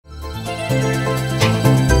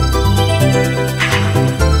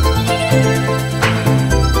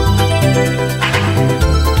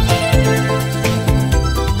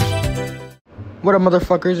What up,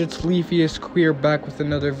 motherfuckers? It's Leafiest Queer back with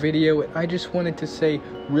another video. I just wanted to say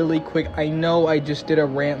really quick, I know I just did a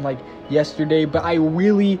rant like yesterday, but I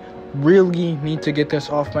really need to get this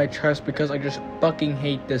off my chest because I just fucking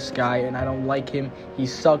hate this guy and I don't like him. He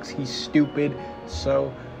sucks, he's stupid.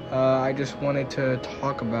 So I just wanted to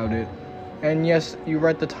talk about it. And yes, you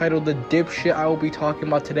read the title. The dipshit I will be talking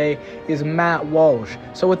about today is Matt Walsh.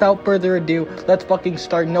 So without further ado, let's fucking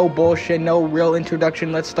start. No bullshit, no real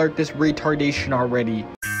introduction. Let's start this retardation already.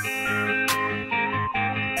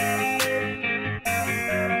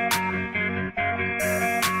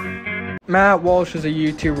 Matt Walsh is a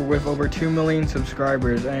YouTuber with over 2 million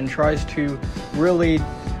subscribers and tries to really,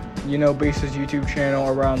 base his YouTube channel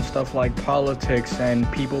around stuff like politics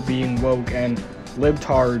and people being woke and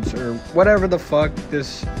libtards or whatever the fuck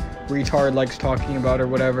this retard likes talking about or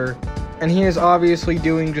whatever. And he is obviously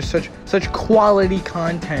doing just such quality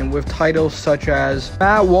content with titles such as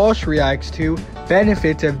Matt Walsh reacts to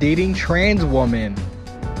benefits of dating trans woman,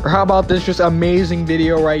 or how about this just amazing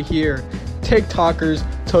video right here, TikTokers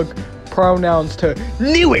took pronouns to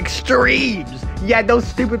new extremes. Yeah, those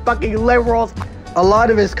stupid fucking liberals. A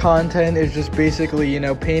lot of his content is just basically,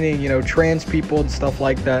 painting, trans people and stuff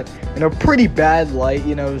like that in a pretty bad light,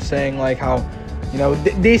 saying like how,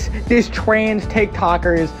 this trans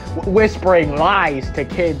TikToker is whispering lies to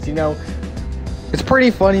kids, It's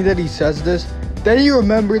pretty funny that he says this. Then you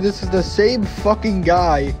remember this is the same fucking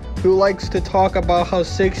guy who likes to talk about how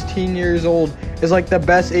 16 years old is like the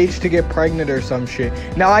best age to get pregnant or some shit.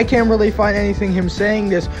 Now I can't really find anything him saying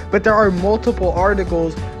this, but there are multiple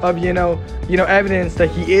articles of evidence that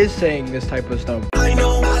he is saying this type of stuff. I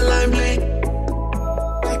know while I'm late,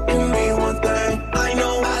 that can be one thing. I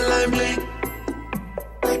know while I'm late,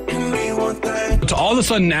 that can be one thing. To all of a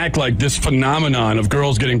sudden act like this phenomenon of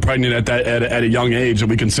girls getting pregnant at a young age that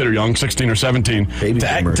we consider young, 16 or 17,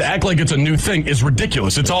 to act like it's a new thing is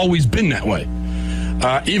ridiculous. It's always been that way.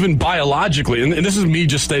 Even biologically, and this is me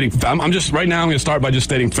just stating, I'm going to start by just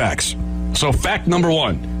stating facts. So fact number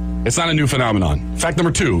one, it's not a new phenomenon. Fact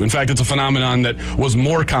number two, in fact, it's a phenomenon that was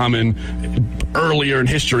more common earlier in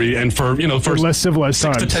history, and for less civilized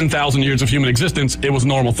 6 to 10,000 years of human existence, it was a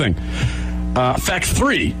normal thing. Fact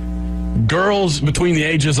three, girls between the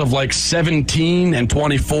ages of like 17 and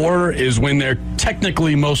 24 is when they're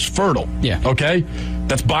technically most fertile. Yeah. Okay?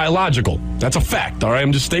 That's biological. That's a fact, all right?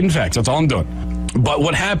 I'm just stating facts. That's all I'm doing. But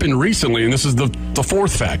what happened recently, and this is the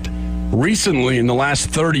fourth fact, recently in the last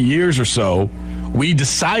 30 years or so, we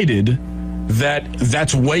decided that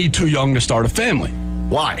that's way too young to start a family.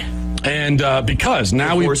 Why? And because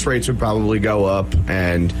now divorce rates would probably go up,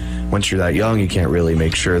 and once you're that young, you can't really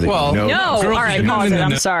make sure that you know. No, all right, pause it.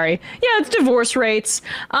 I'm sorry. Yeah, it's divorce rates.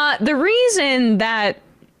 The reason that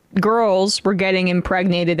girls were getting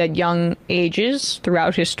impregnated at young ages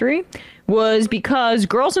throughout history was because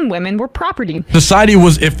girls and women were property. Society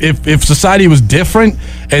was, if society was different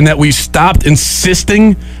and that we stopped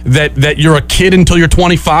insisting that you're a kid until you're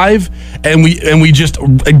 25 and we just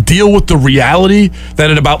deal with the reality that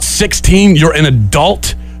at about 16 you're an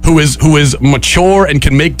adult who is mature and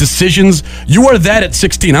can make decisions. You are that at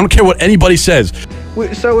 16. I don't care what anybody says.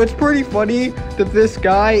 So it's pretty funny that this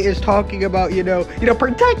guy is talking about,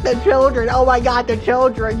 protect the children. Oh my God, the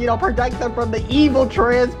children, protect them from the evil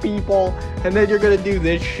trans people. And then you're gonna do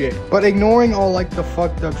this shit. But ignoring all like the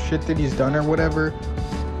fucked up shit that he's done or whatever,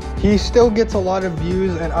 he still gets a lot of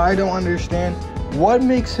views, and I don't understand what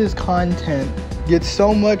makes his content get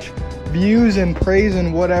so much views and praise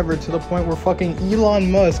and whatever to the point where fucking Elon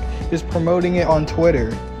Musk is promoting it on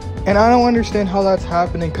Twitter. And I don't understand how that's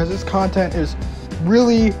happening because his content is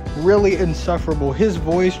really insufferable. His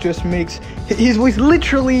voice just his voice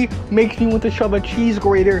literally makes me want to shove a cheese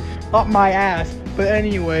grater up my ass. But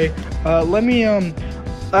anyway, let me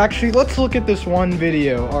actually let's look at this one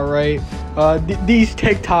video. All right, these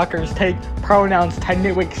TikTokers take pronouns to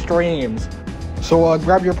new extremes. So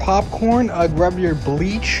grab your popcorn, grab your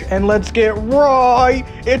bleach, and let's get right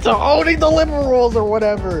into owning the liberals or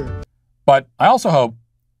whatever. But I also hope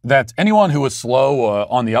that anyone who was slow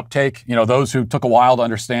on the uptake, those who took a while to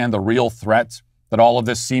understand the real threats that all of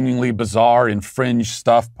this seemingly bizarre and fringe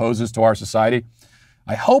stuff poses to our society,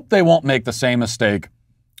 I hope they won't make the same mistake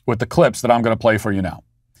with the clips that I'm going to play for you now.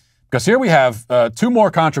 Because here we have two more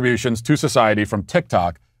contributions to society from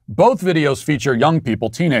TikTok. Both videos feature young people,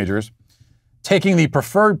 teenagers, taking the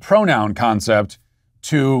preferred pronoun concept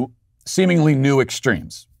to seemingly new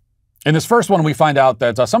extremes. In this first one, we find out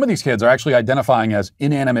that some of these kids are actually identifying as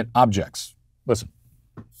inanimate objects. Listen.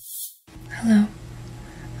 Hello,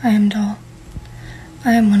 I am Doll.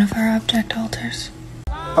 I am one of our object alters.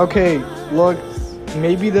 Okay, look,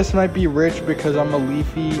 maybe this might be rich because I'm a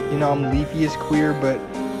leafy, you know, I'm leafy as queer, but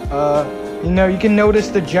you know, you can notice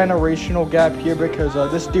the generational gap here because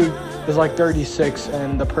this dude is like 36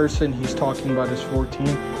 and the person he's talking about is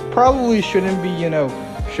 14. Probably shouldn't be, you know,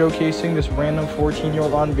 showcasing this random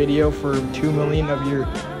 14-year-old on video for 2 million of your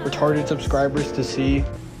retarded subscribers to see.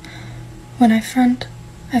 When I front,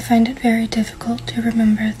 I find it very difficult to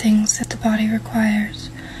remember things that the body requires,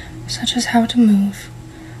 such as how to move,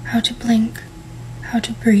 how to blink, how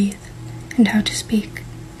to breathe, and how to speak.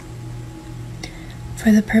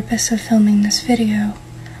 For the purpose of filming this video,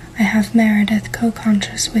 I have Meredith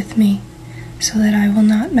co-conscious with me, so that I will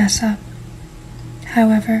not mess up.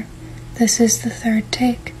 However, this is the third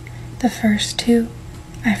take. The first two,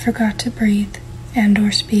 I forgot to breathe and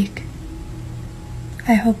or speak.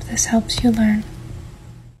 I hope this helps you learn.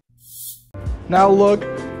 Now look,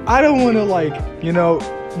 I don't want to like, you know,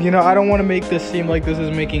 I don't want to make this seem like this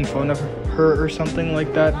is making fun of her or something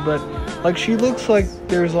like that, but like she looks like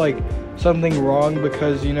there's like something wrong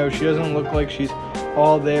because, you know, she doesn't look like she's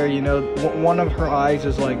all there, you know, one of her eyes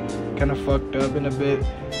is like kind of fucked up in a bit.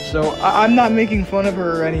 So I'm not making fun of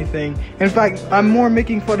her or anything. In fact, I'm more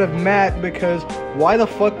making fun of Matt because why the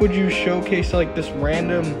fuck would you showcase like this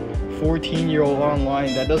random 14-year-old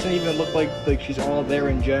online that doesn't even look like she's all there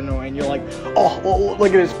in general, and you're like, oh,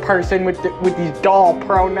 look at this person with these doll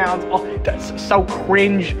pronouns. Oh, that's so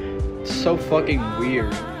cringe. It's so fucking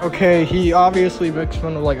weird. Okay, he obviously makes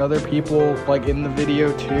fun of like other people like in the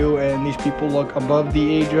video too, and these people look above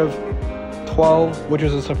the age of 12, which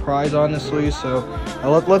is a surprise honestly. So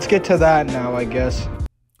let's get to that now, I guess.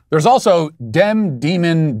 There's also demon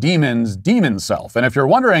self, and if you're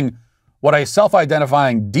wondering what a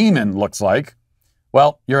self-identifying demon looks like,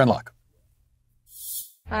 well, you're in luck.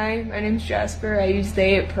 Hi, my name's Jasper. I use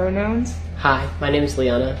they pronouns. Hi, my name is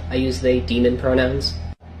Liana. I use they demon pronouns.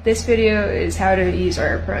 This video is how to use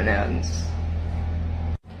our pronouns.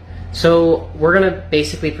 So we're going to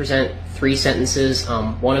basically present 3 sentences.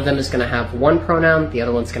 One of them is going to have one pronoun, the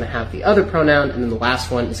other one's going to have the other pronoun, and then the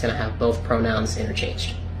last one is going to have both pronouns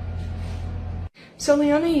interchanged. So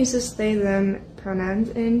Liana uses they, them pronouns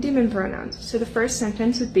and demon pronouns. So the first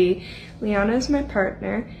sentence would be, Liana is my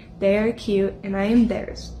partner, they are cute, and I am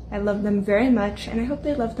theirs. I love them very much, and I hope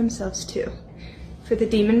they love themselves too. For the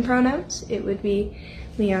demon pronouns, it would be,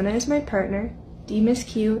 Liana is my partner, Deem is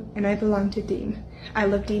cute, and I belong to Deem. I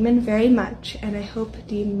love Demon very much, and I hope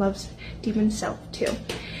Deem loves Demon's self too.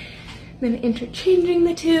 Then interchanging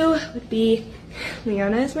the two would be,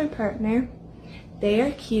 Liana is my partner, they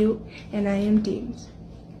are cute, and I am Deem's.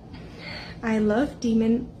 I love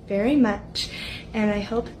Demon very much, and I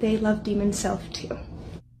hope they love Demon's self too.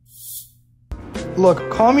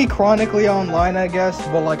 Look, call me chronically online, I guess,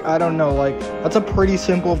 but like, I don't know, like, that's a pretty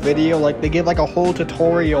simple video. Like, they give like a whole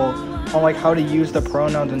tutorial on like how to use the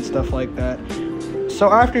pronouns and stuff like that.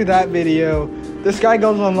 So after that video, this guy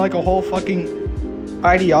goes on like a whole fucking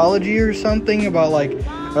ideology or something about like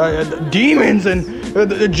demons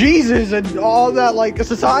and Jesus and all that, like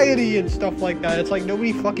society and stuff like that. It's like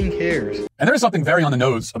nobody fucking cares. And there is something very on the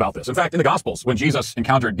nose about this. In fact, in the Gospels, when Jesus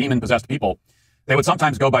encountered demon-possessed people, they would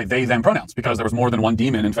sometimes go by they, them pronouns because there was more than one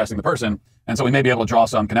demon infesting the person. And so we may be able to draw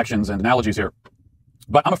some connections and analogies here.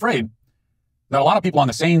 But I'm afraid that a lot of people on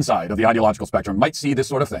the sane side of the ideological spectrum might see this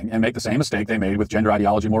sort of thing and make the same mistake they made with gender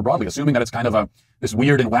ideology more broadly, assuming that it's kind of this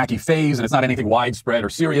weird and wacky phase and it's not anything widespread or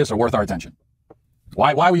serious or worth our attention.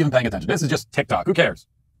 Why are we even paying attention? This is just TikTok. Who cares?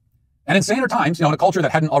 And in saner times, you know, in a culture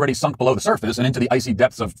that hadn't already sunk below the surface and into the icy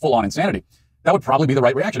depths of full-on insanity, that would probably be the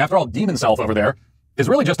right reaction. After all, demon self over there is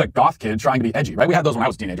really just a goth kid trying to be edgy, right? We had those when I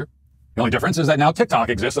was a teenager. The only difference is that now TikTok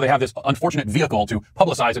exists, so they have this unfortunate vehicle to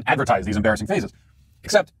publicize and advertise these embarrassing phases.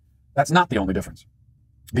 Except that's not the only difference.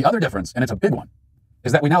 The other difference, and it's a big one,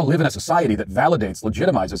 is that we now live in a society that validates,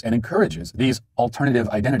 legitimizes, and encourages these alternative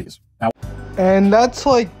identities. Now, and that's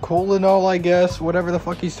like cool and all, I guess, whatever the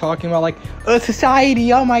fuck he's talking about, like,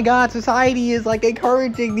 society, oh my god, society is like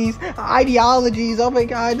encouraging these ideologies, oh my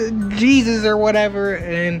god, Jesus or whatever,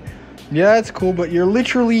 and yeah, that's cool, but you're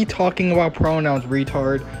literally talking about pronouns,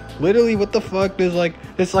 retard. Literally, what the fuck does like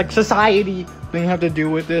this like society thing have to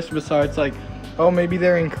do with this besides like, oh, maybe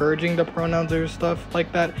they're encouraging the pronouns or stuff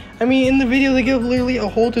like that? I mean, in the video, they give literally a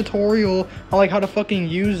whole tutorial on, like, how to fucking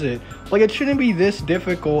use it. Like, it shouldn't be this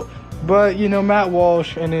difficult, but, you know, Matt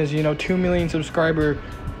Walsh and his, you know, 2 million subscriber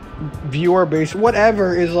viewer base,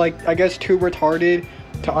 whatever, is, like, I guess too retarded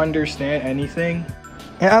to understand anything.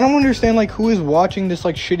 And I don't understand, like, who is watching this,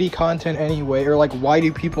 like, shitty content anyway, or, like, why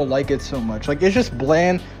do people like it so much? Like, it's just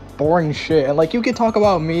bland, boring shit. And like, you could talk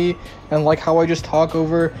about me and like how I just talk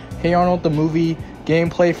over Hey Arnold the movie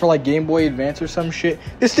gameplay for like Game Boy Advance or some shit.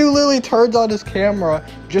 This dude literally turns on his camera,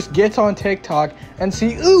 just gets on TikTok and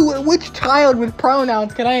see, ooh, which child with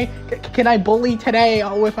pronouns can I bully today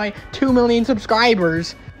with my 2 million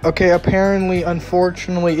subscribers? Okay, apparently,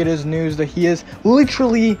 unfortunately, it is news that he has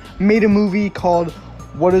literally made a movie called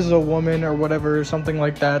What is a Woman or whatever, or something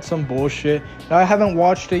like that, some bullshit. Now, I haven't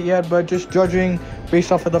watched it yet, but just judging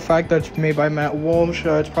based off of the fact that it's made by Matt Walsh,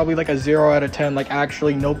 it's probably like a 0 out of 10, like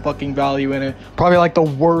actually no fucking value in it. Probably like the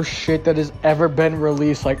worst shit that has ever been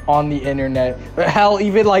released like on the internet. Hell,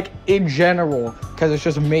 even like in general, because it's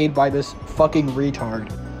just made by this fucking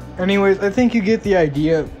retard. Anyways, I think you get the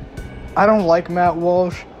idea. I don't like Matt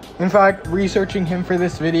Walsh. In fact, researching him for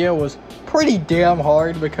this video was pretty damn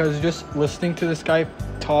hard because just listening to this guy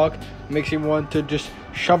talk makes you want to just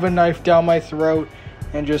shove a knife down my throat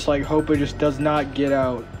and just like hope it just does not get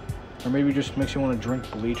out. Or maybe just makes you want to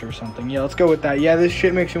drink bleach or something. Yeah, let's go with that. Yeah, this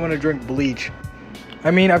shit makes you want to drink bleach.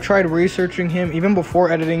 I mean, I've tried researching him even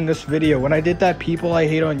before editing this video. When I did that People I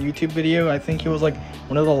Hate on YouTube video, I think he was like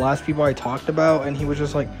one of the last people I talked about, and he was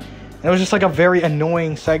just like, it was just like a very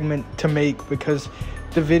annoying segment to make because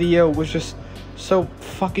the video was just so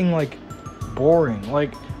fucking like boring.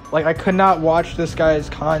 Like I could not watch this guy's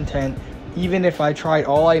content even if I tried.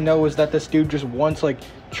 All I know is that this dude just wants like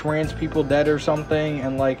trans people dead or something,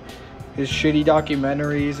 and like his shitty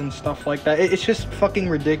documentaries and stuff like that. It's just fucking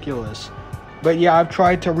ridiculous. But yeah, I've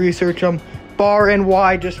tried to research him far and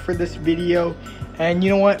wide just for this video, and you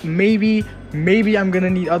know what, maybe I'm gonna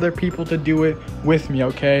need other people to do it with me,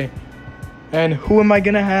 okay? And who am I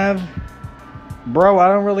gonna have? Bro, I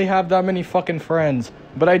don't really have that many fucking friends,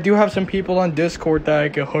 but I do have some people on Discord that I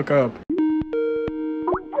could hook up.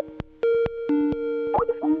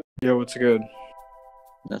 Yo, what's good?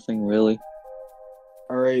 Nothing really.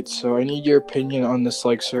 Alright, so I need your opinion on this,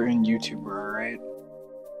 like, certain YouTuber, alright?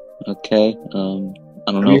 Okay,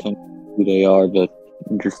 I don't know if I'm who they are, but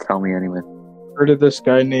just tell me anyway. Heard of this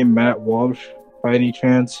guy named Matt Walsh, by any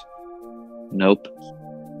chance? Nope.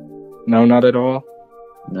 No, not at all?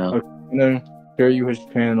 No. Okay, I'm gonna share you his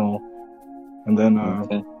channel, and then,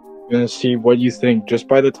 Okay. I'm gonna see what you think, just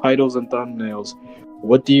by the titles and thumbnails.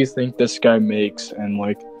 What do you think this guy makes, and,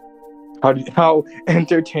 like, how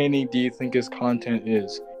entertaining do you think his content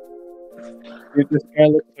is? Dude, this guy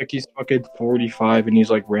looks like he's fucking 45 and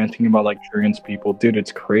he's like ranting about like trans people. Dude,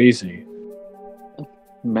 it's crazy.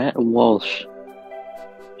 Matt Walsh.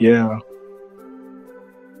 Yeah.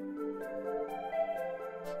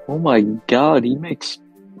 Oh my god, he makes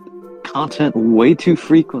content way too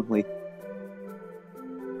frequently.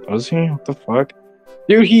 Does he? What the fuck?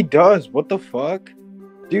 Dude, he does. What the fuck?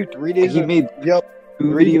 Dude, 3 days He made 2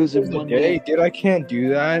 videos in one day. Dude, I can't do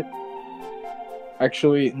that.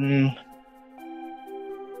 Actually,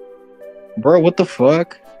 Bro, what the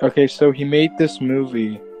fuck? Okay, so he made this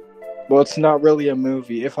movie. Well, it's not really a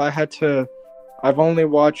movie. I've only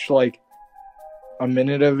watched like a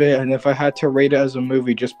minute of it, and if I had to rate it as a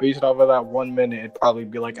movie just based off of that 1 minute, it'd probably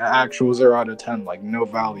be like an actual 0 out of 10, like no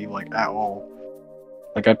value, like at all.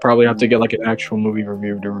 Like I'd probably have to get like an actual movie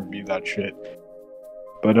review to review that shit.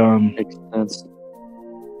 But Makes sense.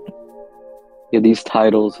 Yeah, these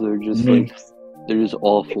titles, they're just like, they're just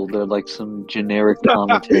awful. They're like some generic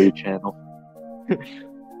commentary channel.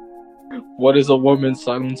 What is a woman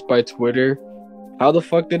silenced by Twitter? How the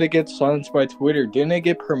fuck did it get silenced by Twitter? Didn't it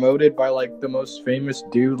get promoted by like the most famous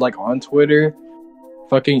dude like on Twitter?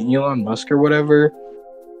 Fucking Elon Musk or whatever?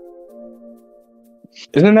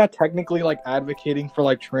 Isn't that technically like advocating for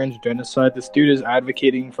like trans genocide? This dude is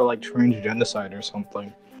advocating for like trans genocide or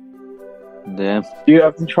something. Damn. Dude,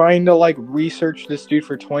 I've been trying to like research this dude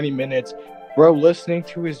for 20 minutes. Bro, listening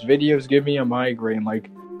to his videos give me a migraine. Like,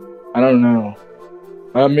 I don't know.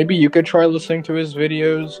 Maybe you could try listening to his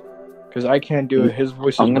videos, because I can't do it. His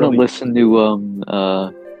voice is I'm gonna really... listen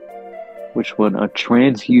to which one? A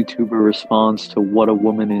trans YouTuber responds to "What a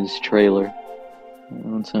Woman Is" trailer.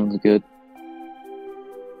 That sounds good.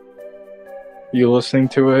 You listening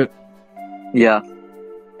to it? Yeah.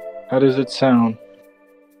 How does it sound?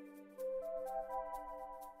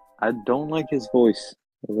 I don't like his voice.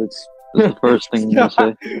 That's the first thing I'm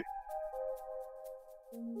gonna say.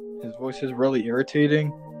 His voice is really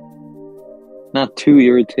irritating. Not too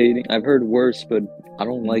irritating. I've heard worse, but I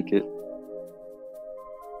don't like it.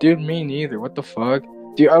 Dude, me neither. What the fuck?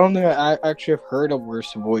 Dude, I don't think I actually have heard a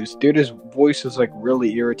worse voice. Dude, his voice is like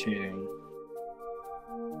really irritating.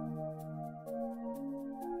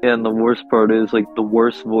 Yeah, and the worst part is, like, the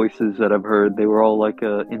worst voices that I've heard, they were all, like,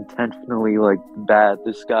 intentionally, like, bad.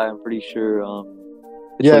 This guy, I'm pretty sure,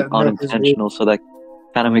 it's, like, unintentional, so that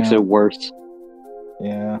kind of makes it worse.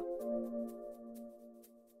 Yeah.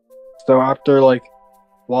 So after, like,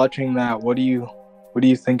 watching that, what do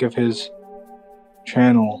you think of his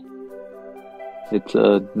channel? It's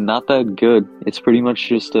not that good. It's pretty much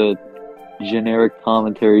just a generic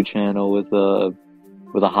commentary channel with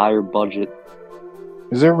a higher budget.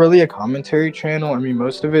 Is there really a commentary channel? I mean,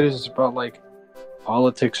 most of it is about like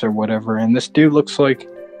politics or whatever. And this dude looks like,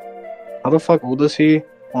 how the fuck old is he?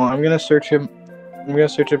 Well, I'm gonna search him. I'm gonna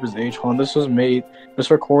search up his age. Hold on.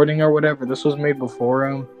 This recording or whatever. This was made before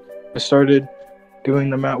I started doing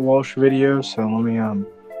the Matt Walsh videos. So let me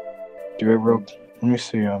do it real. Let me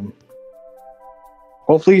see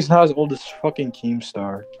Hopefully he's not as old as fucking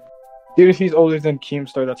Keemstar. Dude, if he's older than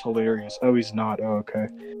Keemstar, that's hilarious. Oh, he's not. Oh, okay.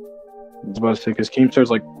 I was about to say, because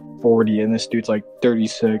Keemstar's like 40 and this dude's like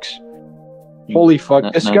 36. Holy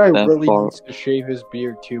fuck, this guy really needs to shave his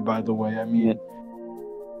beard too, by the way. I mean...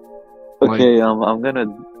 Okay, I'm gonna,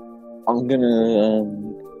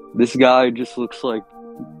 this guy just looks like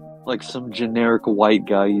some generic white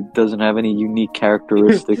guy. He doesn't have any unique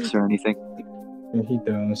characteristics or anything. Yeah, he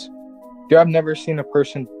does. Dude, I've never seen a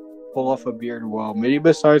person pull off a beard well. Maybe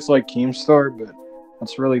besides like Keemstar, but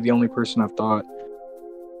that's really the only person I've thought.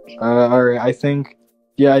 Alright, I think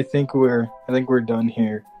we're done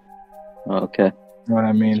here. Okay. You know what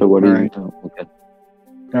I mean? So what are you doing? Okay.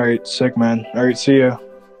 Alright, sick man. Alright, see ya.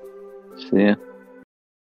 See ya.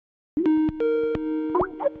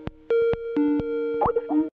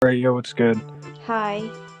 Alright, yo, what's good? Hi.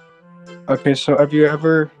 Okay, so have you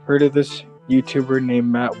ever heard of this YouTuber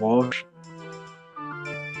named Matt Walsh?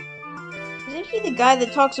 Isn't he the guy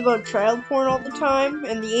that talks about child porn all the time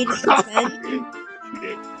and the age of consent?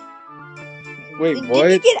 Wait, Did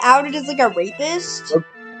what? he get outed as like a rapist?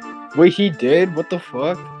 Wait, he did? What the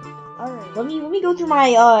fuck? Alright, let me go through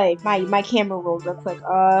my my camera roll real quick.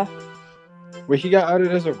 Wait, he got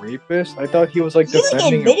outed as a rapist? I thought he was like he like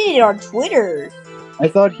defending admitted it on Twitter. I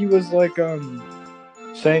thought he was like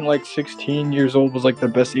saying like 16 years old was like the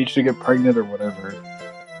best age to get pregnant or whatever.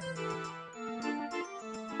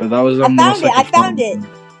 But that was I found it.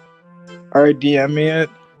 Alright, DM me it.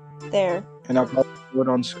 There. And I'll probably put it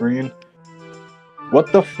on screen.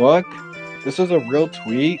 What the fuck? This is a real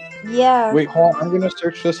tweet? Yeah. Wait, hold on. I'm gonna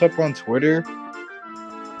search this up on Twitter.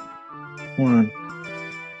 Hold on.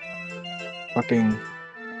 Fucking...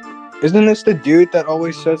 Isn't this the dude that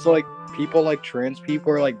always says, like, people like trans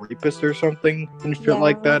people are, like, rapists or something? And shit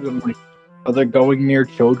like that? And, like, they're going near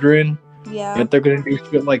children? Yeah. Yet they're gonna do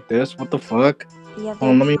shit like this? What the fuck? Yeah,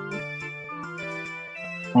 hold on, let me...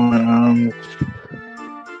 Hold on,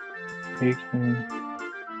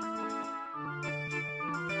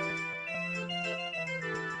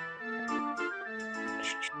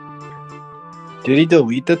 Did he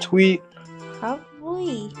delete the tweet?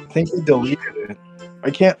 Probably. I think he deleted it. I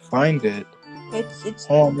can't find it.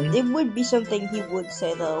 It would be something he would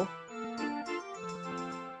say though.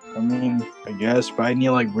 I mean, I guess, but I need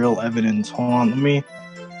like real evidence. Hold on, let me...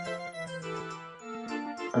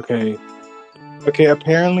 Okay. Okay,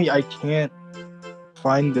 apparently I can't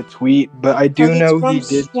find the tweet, but I do know he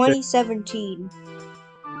did... 2017.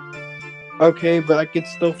 Okay, but I could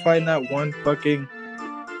still find that one fucking...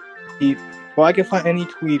 Well, I can find any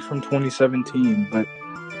tweet from 2017, but...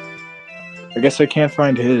 I guess I can't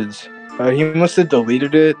find his. He must have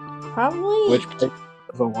deleted it. Probably. Which is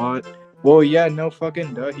a lot. Well, yeah, no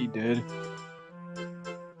fucking duh, he did.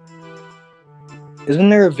 Isn't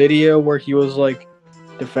there a video where he was, like,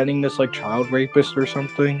 defending this, like, child rapist or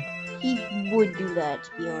something? He would do that,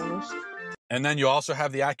 to be honest. And then you also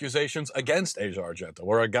have the accusations against Asia Argento,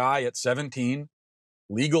 where a guy at 17,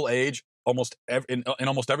 legal age, in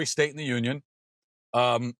almost every state in the union,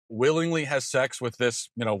 willingly has sex with this,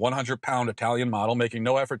 100-pound Italian model, making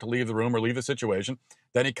no effort to leave the room or leave the situation.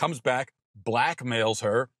 Then he comes back, blackmails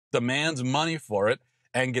her, demands money for it,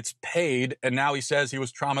 and gets paid. And now he says he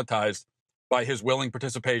was traumatized by his willing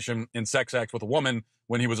participation in sex acts with a woman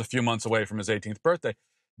when he was a few months away from his 18th birthday.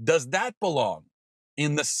 Does that belong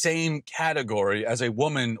in the same category as a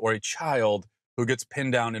woman or a child who gets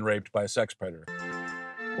pinned down and raped by a sex predator?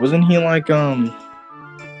 Wasn't he like, I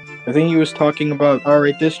think he was talking about,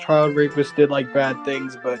 alright, this child rapist did like bad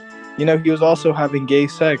things, but, he was also having gay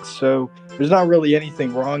sex, so there's not really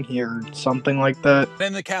anything wrong here, something like that.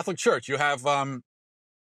 In the Catholic Church, you have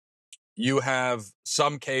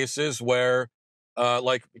some cases where,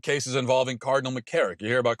 like cases involving Cardinal McCarrick. You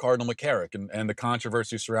hear about Cardinal McCarrick and the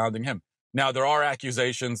controversy surrounding him. Now, there are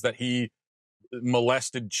accusations that he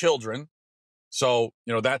molested children. So,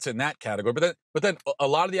 that's in that category. But then a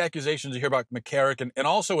lot of the accusations you hear about McCarrick and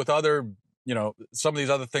also with other, some of these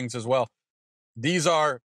other things as well. These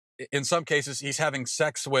are, in some cases, he's having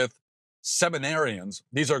sex with seminarians.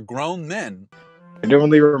 These are grown men. I don't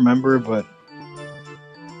really remember, but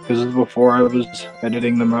This is before I was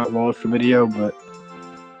editing the Matt Walsh video, but...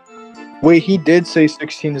 Wait, he did say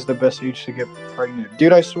 16 is the best age to get pregnant.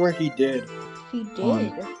 Dude, I swear he did. He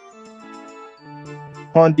did.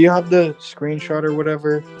 Hold on, do you have the screenshot or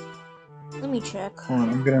whatever? Let me check. Hold on,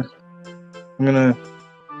 I'm gonna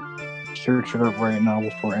search it up right now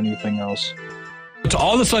before anything else. To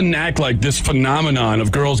all of a sudden act like this phenomenon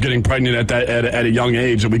of girls getting pregnant at a young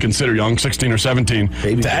age that we consider young, 16 or 17,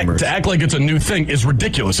 to act like it's a new thing is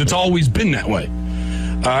ridiculous. It's always been that way.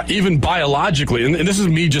 Even biologically, and this is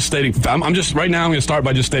me just stating, right now I'm going to start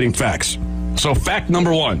by just stating facts. So fact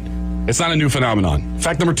number one, it's not a new phenomenon.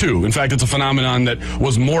 Fact number two, in fact, it's a phenomenon that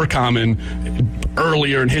was more common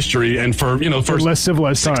earlier in history, and for, first less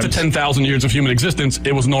civilized 6 to 10,000 years of human existence,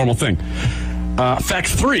 it was a normal thing. Fact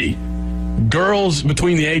three, girls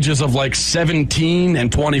between the ages of like 17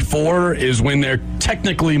 and 24 is when they're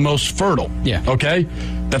technically most fertile. Yeah. Okay?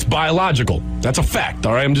 That's biological. That's a fact,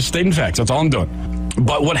 all right? I'm just stating facts. That's all I'm doing.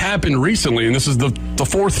 But what happened recently, and this is the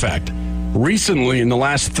fourth fact, recently in the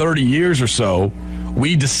last 30 years or so,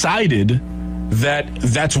 we decided that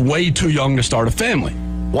that's way too young to start a family.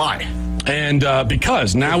 Why? And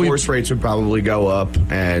because now divorce rates would probably go up,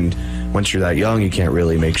 and once you're that young, you can't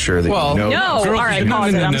really make sure that you know. No, all right,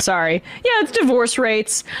 pause it. I'm sorry. Yeah, it's divorce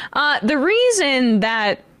rates. The reason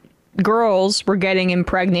that girls were getting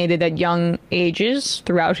impregnated at young ages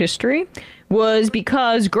throughout history was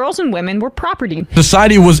because girls and women were property.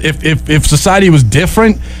 Society was, if society was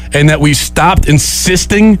different, and that we stopped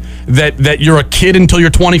insisting that you're a kid until you're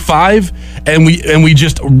 25, and we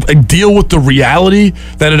just deal with the reality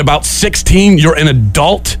that at about 16 you're an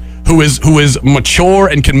adult who is mature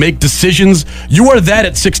and can make decisions. You are that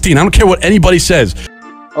at 16. I don't care what anybody says.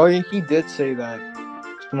 Oh yeah, he did say that.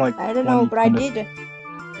 Like, I don't know, but I did.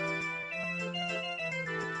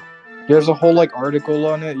 There's a whole article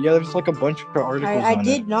on it. Yeah, there's a bunch of articles on it. I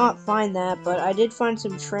did not find that, but I did find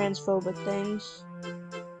some transphobic things.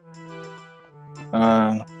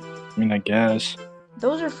 I mean, I guess.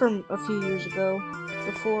 Those are from a few years ago.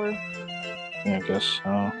 Before. Yeah, I guess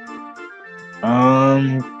so.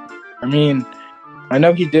 I mean, I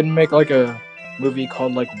know he did make a movie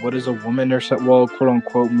called What is a Woman, or something, well, quote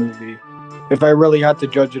unquote movie. If I really had to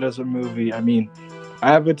judge it as a movie, I mean,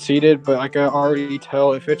 I haven't seen it, but I can already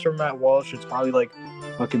tell if it's from Matt Walsh, it's probably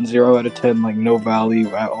fucking 0 out of 10, no value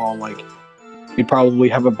at all. You'd probably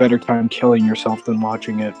have a better time killing yourself than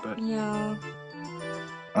watching it. But yeah.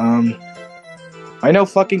 I know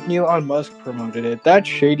fucking Elon Musk promoted it. That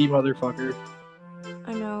shady motherfucker.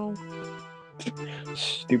 I know.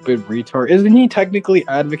 Stupid retard. Isn't he technically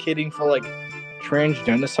advocating for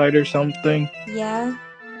transgenocide or something? Yeah.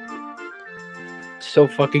 So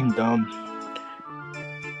fucking dumb.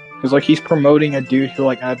 Because he's promoting a dude who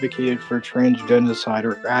advocated for transgenocide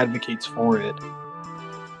or advocates for it.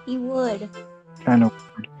 He would. Kind of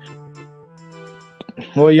weird.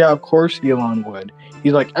 Well, yeah, of course Elon would.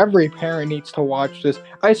 He's every parent needs to watch this.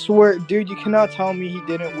 I swear, dude, you cannot tell me he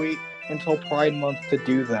didn't wait until Pride Month to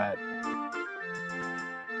do that.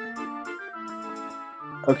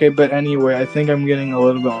 Okay, but anyway, I think I'm getting a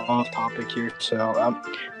little bit off topic here, so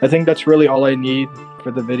I think that's really all I need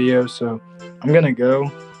for the video, so I'm gonna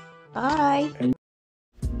go. Bye.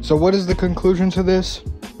 So what is the conclusion to this?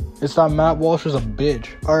 It's that Matt Walsh is a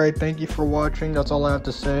bitch. Alright, thank you for watching. That's all I have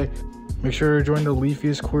to say. Make sure to join the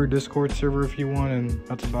Leafiest Core Discord server if you want, and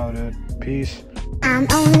that's about it. Peace. I'm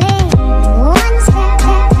only one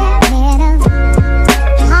step